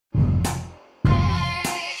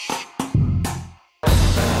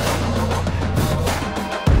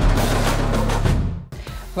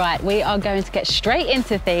Right, we are going to get straight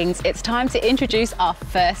into things. It's time to introduce our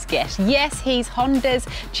first guest. Yes, he's Honda's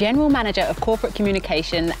General Manager of Corporate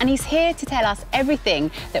Communication, and he's here to tell us everything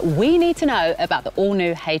that we need to know about the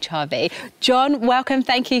all-new HR-V. John, welcome.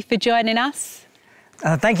 Thank you for joining us.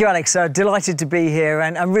 Thank you, Alex. Delighted to be here,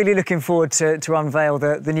 and I'm really looking forward to unveil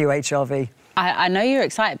the new HR-V. I know you're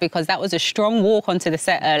excited because that was a strong walk onto the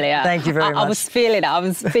set earlier. Thank you very much. I was feeling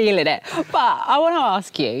it. But I want to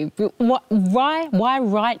ask you, why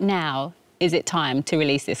right now is it time to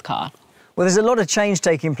release this car? Well, there's a lot of change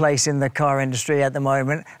taking place in the car industry at the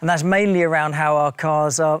moment, and that's mainly around how our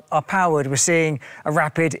cars are powered. We're seeing a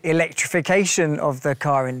rapid electrification of the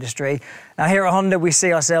car industry. Now, here at Honda, we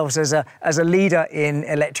see ourselves as a leader in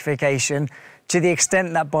electrification, to the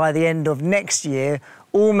extent that by the end of next year,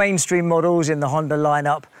 all mainstream models in the Honda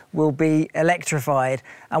lineup will be electrified.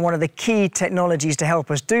 And one of the key technologies to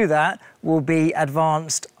help us do that will be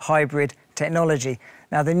advanced hybrid technology.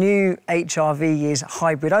 Now, the new HR-V is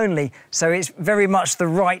hybrid only, so it's very much the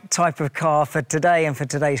right type of car for today and for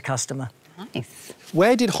today's customer. Nice.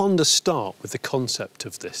 Where did Honda start with the concept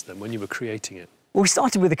of this then, when you were creating it? Well, we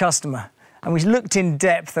started with the customer, and we looked in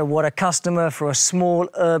depth at what a customer for a small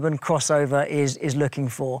urban crossover is looking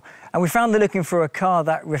for. And we found they're looking for a car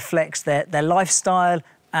that reflects their lifestyle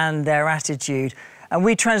and their attitude. And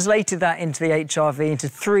we translated that into the HR-V into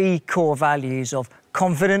three core values of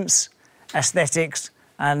confidence, aesthetics,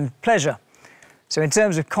 and pleasure. So in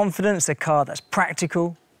terms of confidence, a car that's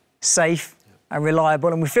practical, safe, and reliable,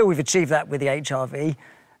 and we feel we've achieved that with the HR-V.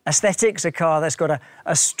 Aesthetics, a car that's got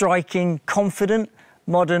a striking, confident,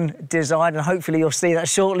 modern design, and hopefully you'll see that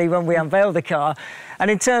shortly when we unveil the car. And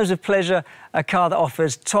in terms of pleasure, a car that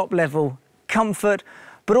offers top-level comfort,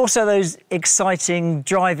 but also those exciting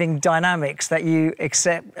driving dynamics that you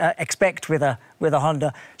expect with a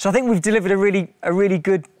Honda. So I think we've delivered a really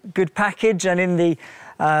good package, and in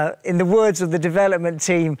the words of the development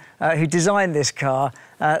team who designed this car,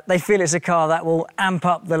 they feel it's a car that will amp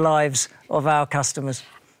up the lives of our customers.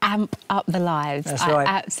 Amp up the lives. That's right. I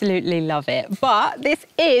absolutely love it. But this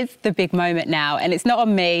is the big moment now, and it's not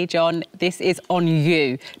on me, John. This is on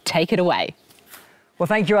you. Take it away. Well,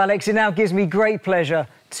 thank you, Alex. It now gives me great pleasure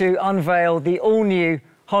to unveil the all-new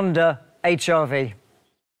Honda HR-V.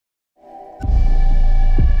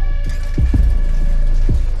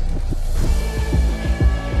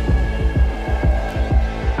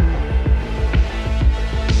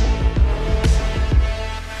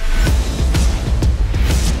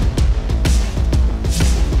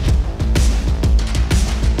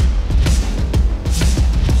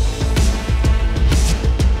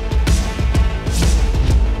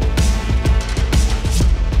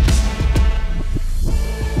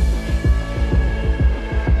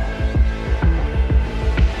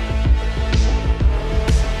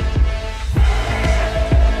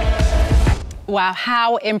 Wow,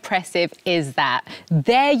 how impressive is that?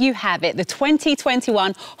 There you have it, the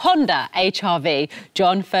 2021 Honda HR-V.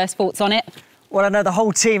 John, first thoughts on it? Well, I know the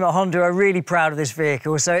whole team at Honda are really proud of this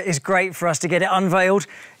vehicle, so it's great for us to get it unveiled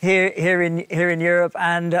here in Europe,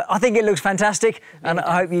 and I think it looks fantastic, and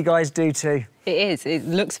I hope you guys do too. It is. It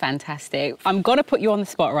looks fantastic. I'm going to put you on the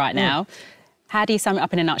spot right now. How do you sum it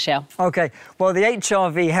up in a nutshell? OK, well, the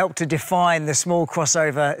HR-V helped to define the small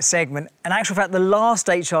crossover segment. In actual fact, the last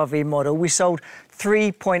HR-V model, we sold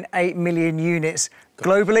 3.8 million units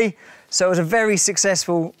globally, so it was a very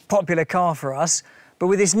successful, popular car for us. But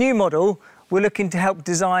with this new model, we're looking to help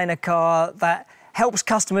design a car that helps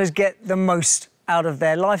customers get the most out of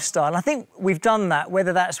their lifestyle. And I think we've done that,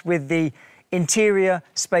 whether that's with the interior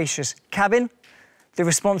spacious cabin, the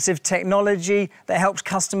responsive technology that helps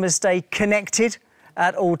customers stay connected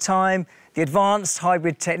at all time, the advanced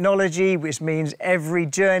hybrid technology, which means every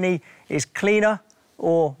journey is cleaner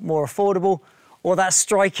or more affordable, or that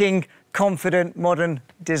striking, confident, modern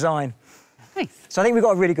design. Nice. So I think we've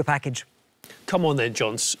got a really good package. Come on then,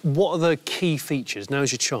 John. What are the key features?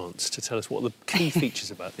 Now's your chance to tell us what are the key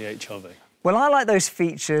features about the HR-V. Well, I like those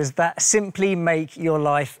features that simply make your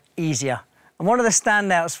life easier. And one of the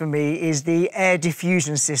standouts for me is the air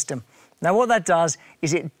diffusion system. Now, what that does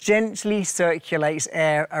is it gently circulates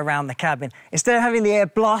air around the cabin. Instead of having the air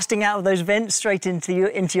blasting out of those vents straight into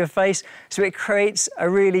your face, so it creates a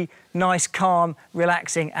really nice, calm,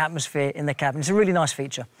 relaxing atmosphere in the cabin. It's a really nice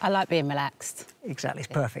feature. I like being relaxed. Exactly,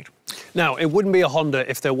 it's perfect. Now, it wouldn't be a Honda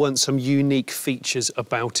if there weren't some unique features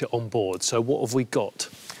about it on board. So what have we got?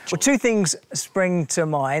 Well, two things spring to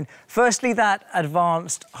mind. Firstly, that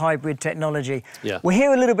advanced hybrid technology. Yeah. We'll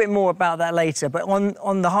hear a little bit more about that later, but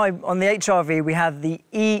on the HR-V, we have the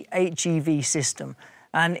eHEV system.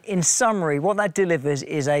 And in summary, what that delivers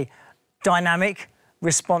is a dynamic,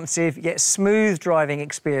 responsive, yet smooth driving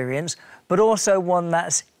experience, but also one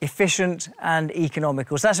that's efficient and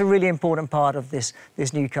economical. So that's a really important part of this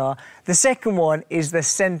new car. The second one is the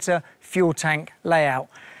centre fuel tank layout.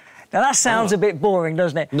 Now, that sounds a bit boring,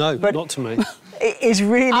 doesn't it? No, but not to me. It is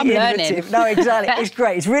really innovative. No, exactly. It's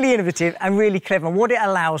great. It's really innovative and really clever. And what it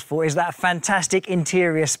allows for is that fantastic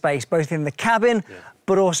interior space, both in the cabin,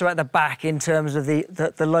 but also at the back in terms of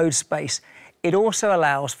the load space. It also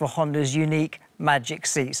allows for Honda's unique Magic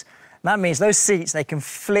seats. That means those seats, they can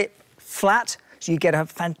flip flat, so you get a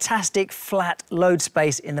fantastic flat load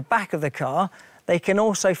space in the back of the car. They can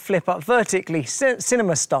also flip up vertically,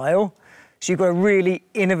 cinema style, so you've got a really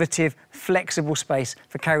innovative, flexible space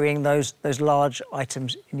for carrying those large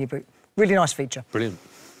items in your boot. Really nice feature. Brilliant.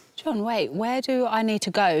 John, wait, where do I need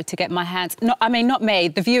to go to get my hands... not me,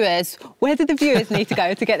 the viewers. Where do the viewers need to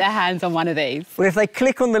go to get their hands on one of these? Well, if they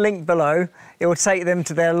click on the link below, it will take them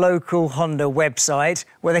to their local Honda website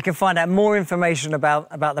where they can find out more information about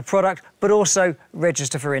the product, but also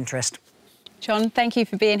register for interest. John, thank you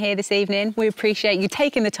for being here this evening. We appreciate you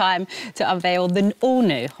taking the time to unveil the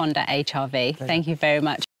all-new Honda HR-V. Thank you very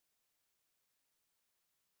much.